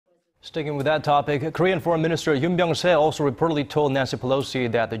Sticking with that topic, Korean Foreign Minister Byung also reportedly told Nancy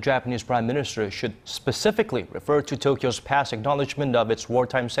Pelosi that the Japanese Prime Minister should specifically refer to Tokyo's past acknowledgement of its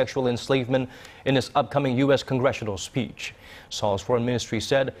wartime sexual enslavement in his upcoming U.S. congressional speech. Seoul's foreign ministry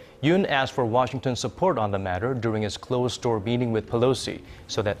said Yoon asked for Washington's support on the matter during his closed-door meeting with Pelosi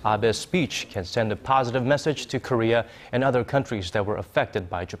so that Abe's speech can send a positive message to Korea and other countries that were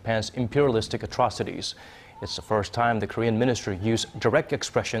affected by Japan's imperialistic atrocities. It's the first time the Korean minister used direct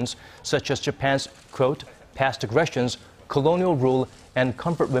expressions such as Japan's, quote, past aggressions, colonial rule, and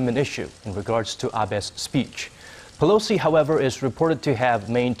comfort women issue in regards to Abe's speech. Pelosi, however, is reported to have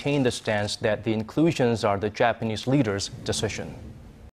maintained the stance that the inclusions are the Japanese leader's decision.